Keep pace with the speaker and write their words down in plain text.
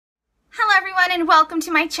everyone and welcome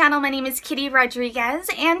to my channel. My name is Kitty Rodriguez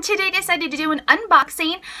and today I decided to do an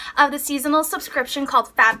unboxing of the seasonal subscription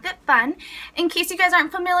called FabFitFun. In case you guys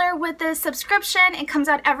aren't familiar with this subscription, it comes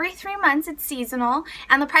out every 3 months. It's seasonal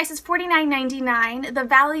and the price is $49.99.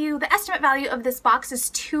 The estimate value of this box is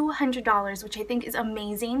 $200, which I think is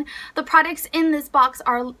amazing. The products in this box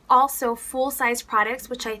are also full-size products,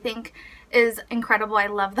 which I think is incredible. I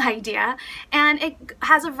love the idea, and it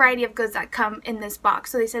has a variety of goods that come in this box.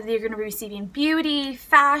 So they said that you're going to be receiving beauty,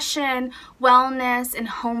 fashion, wellness, and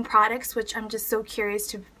home products, which I'm just so curious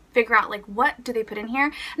to figure out, like, what do they put in here.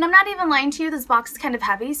 And I'm not even lying to you, this box is kind of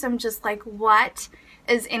heavy, so I'm just like, what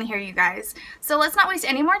is in here, you guys? So let's not waste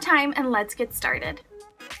any more time and let's get started.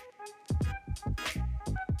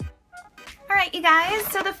 Alright, you guys,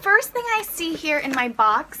 so the first thing I see here in my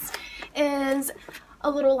box is a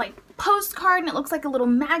little like postcard, and it looks like a little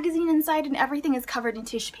magazine inside, and everything is covered in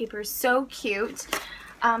tissue paper. So cute.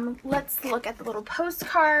 Let's look at the little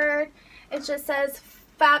postcard. It just says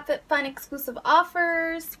FabFitFun exclusive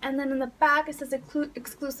offers, and then in the back it says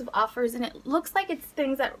exclusive offers, and it looks like it's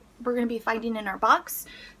things that we're going to be finding in our box.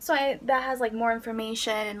 So that has like more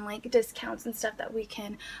information and like discounts and stuff that we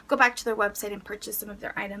can go back to their website and purchase some of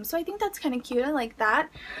their items. So I think that's kind of cute. I like that.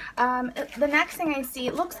 The next thing I see,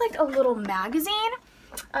 it looks like a little magazine,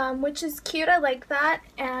 which is cute. I like that.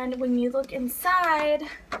 And when you look inside,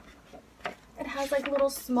 it has like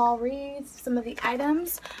little small reads, some of the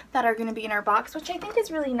items that are going to be in our box, which I think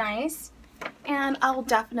is really nice. And I'll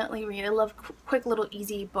definitely read. I love quick little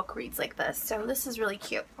easy book reads like this. So this is really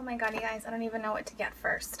cute. Oh my god, you guys, I don't even know what to get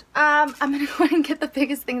first. I'm going to go ahead and get the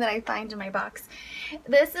biggest thing that I find in my box.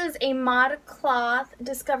 This is a mod cloth.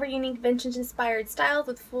 Discover unique vintage inspired styles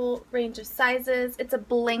with full range of sizes. It's a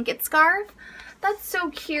blanket scarf. That's so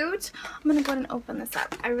cute. I'm going to go ahead and open this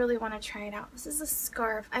up. I really want to try it out. This is a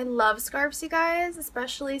scarf. I love scarves, you guys,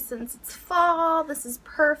 especially since it's fall. This is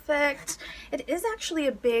perfect. It is actually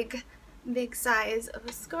a big size of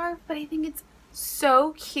a scarf, but I think it's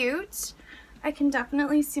so cute. I can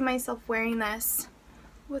definitely see myself wearing this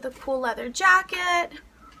with a cool leather jacket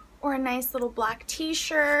or a nice little black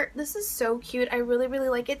t-shirt. This is so cute. I really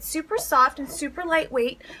like it. It's super soft and super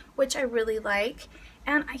lightweight, which I really like.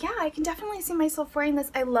 And yeah, I can definitely see myself wearing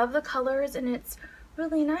this. I love the colors and it's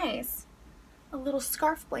really nice. A little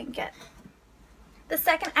scarf blanket. The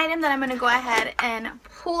second item that I'm going to go ahead and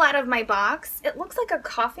pull out of my box, it looks like a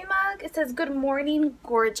coffee mug. It says, "Good morning,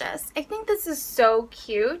 gorgeous." I think this is so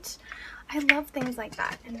cute. I love things like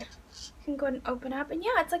that. And you can go ahead and open up, and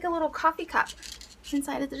yeah, it's like a little coffee cup.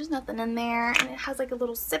 Inside it, there's nothing in there, and it has like a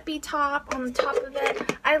little sippy top on the top of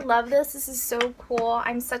it. I love this. This is so cool.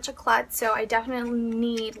 I'm such a klutz, so I definitely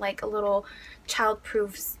need like a little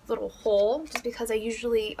child-proof little hole, just because I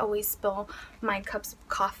usually always spill my cups of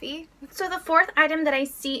coffee. So the fourth item that I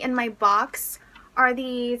see in my box are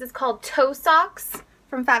these. It's called toe socks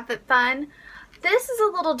from FabFitFun. This is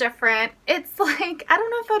a little different. It's like, I don't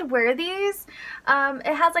know if I'd wear these.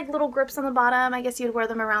 It has like little grips on the bottom. I guess you'd wear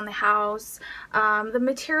them around the house. The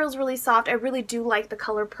material's really soft. I really do like the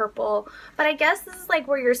color purple. But I guess this is like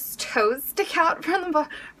where your toes stick out from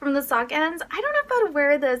the sock ends. I don't know if I'd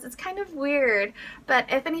wear this. It's kind of weird. But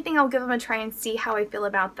if anything, I'll give them a try and see how I feel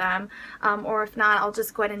about them. Or if not, I'll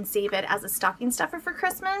just go ahead and save it as a stocking stuffer for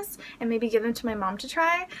Christmas and maybe give them to my mom to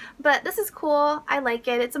try. But this is cool. I like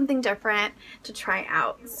it. It's something different to try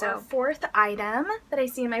out. So fourth item that I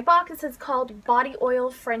see in my box, is called Body Oil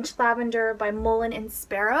French Lavender by Mullen and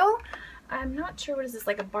Sparrow. I'm not sure, what is this,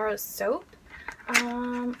 like a bar of soap?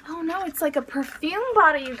 Oh no, it's like a perfume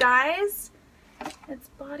bottle, you guys. It's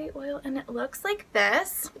body oil and it looks like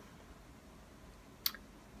this.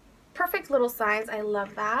 Perfect little size. I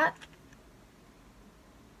love that.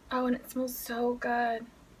 Oh, and it smells so good.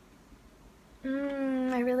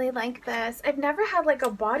 I really like this. I've never had like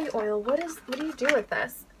a body oil. What do you do with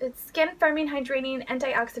this? It's skin firming, hydrating,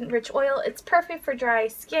 antioxidant rich oil. It's perfect for dry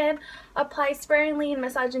skin. Apply sparingly and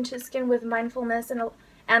massage into the skin with mindfulness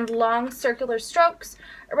and long circular strokes.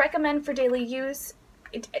 I recommend for daily use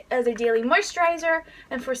as a daily moisturizer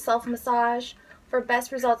and for self-massage. For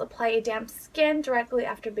best results, apply a damp skin directly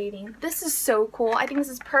after bathing. This is so cool. I think this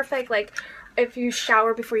is perfect. Like, if you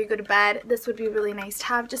shower before you go to bed, this would be really nice to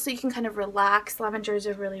have, just so you can kind of relax. Lavender is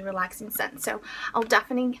a really relaxing scent, so I'll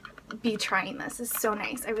definitely be trying this. It's so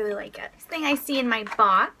nice. I really like it. This thing I see in my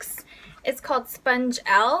box is called Sponge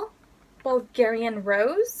L Bulgarian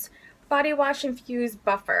Rose Body Wash Infused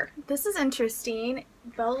Buffer. This is interesting.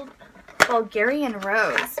 Bulgarian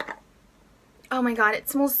Rose. Oh my god, it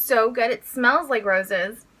smells so good. It smells like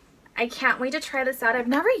roses. I can't wait to try this out. I've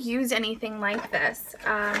never used anything like this,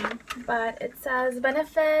 but it says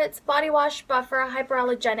benefits, body wash, buffer,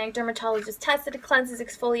 hyperallergenic, dermatologist tested, cleanses,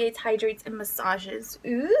 exfoliates, hydrates, and massages.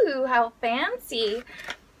 Ooh, how fancy.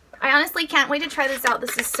 I honestly can't wait to try this out.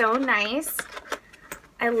 This is so nice.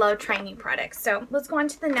 I love trying new products. So let's go on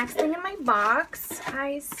to the next thing in my box.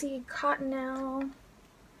 I see Cottonelle,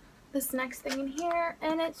 this next thing in here,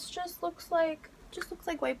 and it just looks like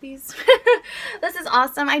wipies. This is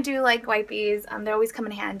awesome. I do like wipies. They always come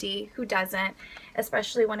in handy. Who doesn't?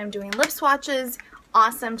 Especially when I'm doing lip swatches.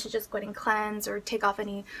 Awesome to just go ahead and cleanse or take off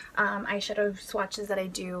any eyeshadow swatches that I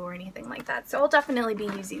do or anything like that. So I'll definitely be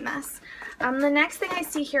using this. The next thing I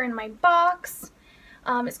see here in my box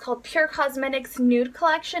is called Pure Cosmetics Nude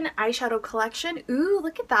Collection Eyeshadow Collection. Ooh,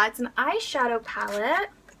 look at that. It's an eyeshadow palette.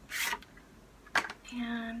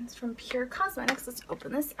 And it's from Pure Cosmetics. Let's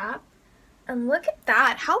open this up. And look at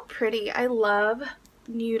that, how pretty. I love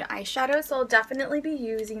nude eyeshadow, so I'll definitely be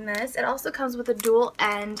using this. It also comes with a dual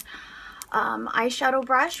end eyeshadow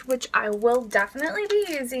brush, which I will definitely be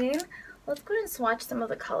using. Let's go ahead and swatch some of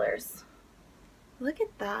the colors. Look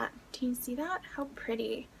at that. Do you see that? How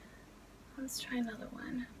pretty. Let's try another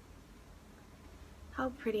one. How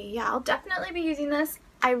pretty. Yeah, I'll definitely be using this.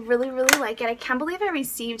 I really, really like it. I can't believe I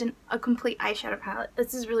received a complete eyeshadow palette.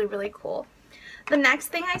 This is really, really cool. The next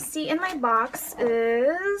thing I see in my box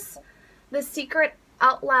is the Secret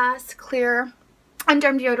Outlast Clear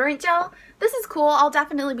Underarm Deodorant Gel. This is cool. I'll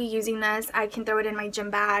definitely be using this. I can throw it in my gym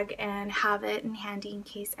bag and have it in handy in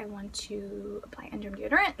case I want to apply underarm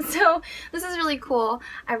deodorant. So this is really cool.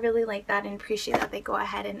 I really like that and appreciate that they go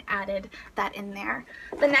ahead and added that in there.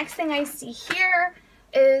 The next thing I see here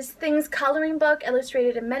is Things Coloring Book,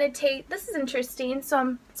 Illustrated and Meditate. This is interesting.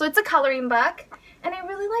 So it's a coloring book. And I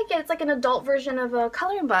really like it. It's like an adult version of a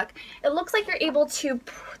coloring book. It looks like you're able to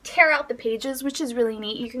tear out the pages, which is really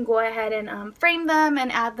neat. You can go ahead and frame them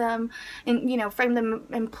and add them and, you know, frame them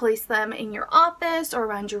and place them in your office or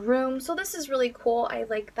around your room. So this is really cool. I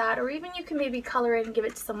like that. Or even you can maybe color it and give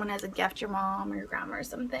it to someone as a gift, your mom or your grandma or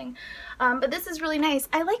something. But this is really nice.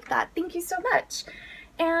 I like that. Thank you so much.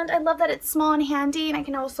 And I love that it's small and handy, and I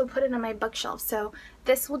can also put it on my bookshelf, so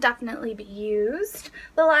this will definitely be used.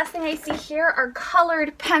 The last thing I see here are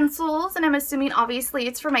colored pencils, and I'm assuming obviously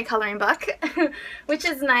it's for my coloring book, which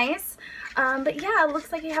is nice. But yeah, it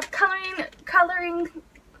looks like you have coloring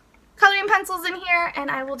pencils in here, and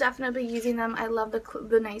I will definitely be using them. I love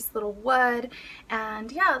the nice little wood,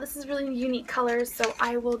 and yeah, this is really unique colors, so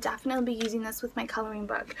I will definitely be using this with my coloring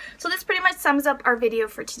book. So this pretty much sums up our video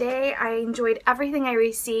for today. I enjoyed everything I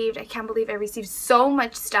received. I can't believe I received so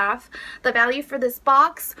much stuff. The value for this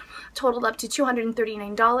box totaled up to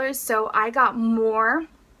 $239, so I got more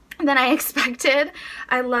than I expected.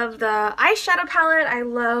 I love the eyeshadow palette. I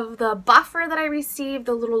love the buffer that I received,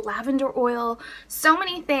 the little lavender oil, so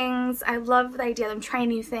many things. I love the idea that I'm trying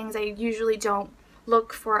new things. I usually don't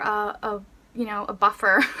look for a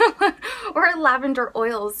buffer or lavender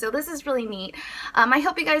oils, so this is really neat. I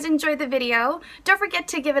hope you guys enjoyed the video. Don't forget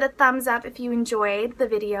to give it a thumbs up if you enjoyed the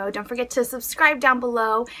video. Don't forget to subscribe down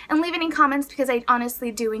below and leave any comments because I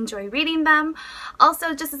honestly do enjoy reading them.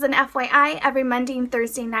 Also, just as an FYI, every Monday and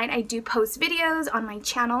Thursday night I do post videos on my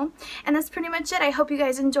channel, and that's pretty much it. I hope you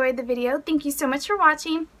guys enjoyed the video. Thank you so much for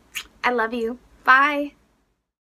watching. I love you. Bye.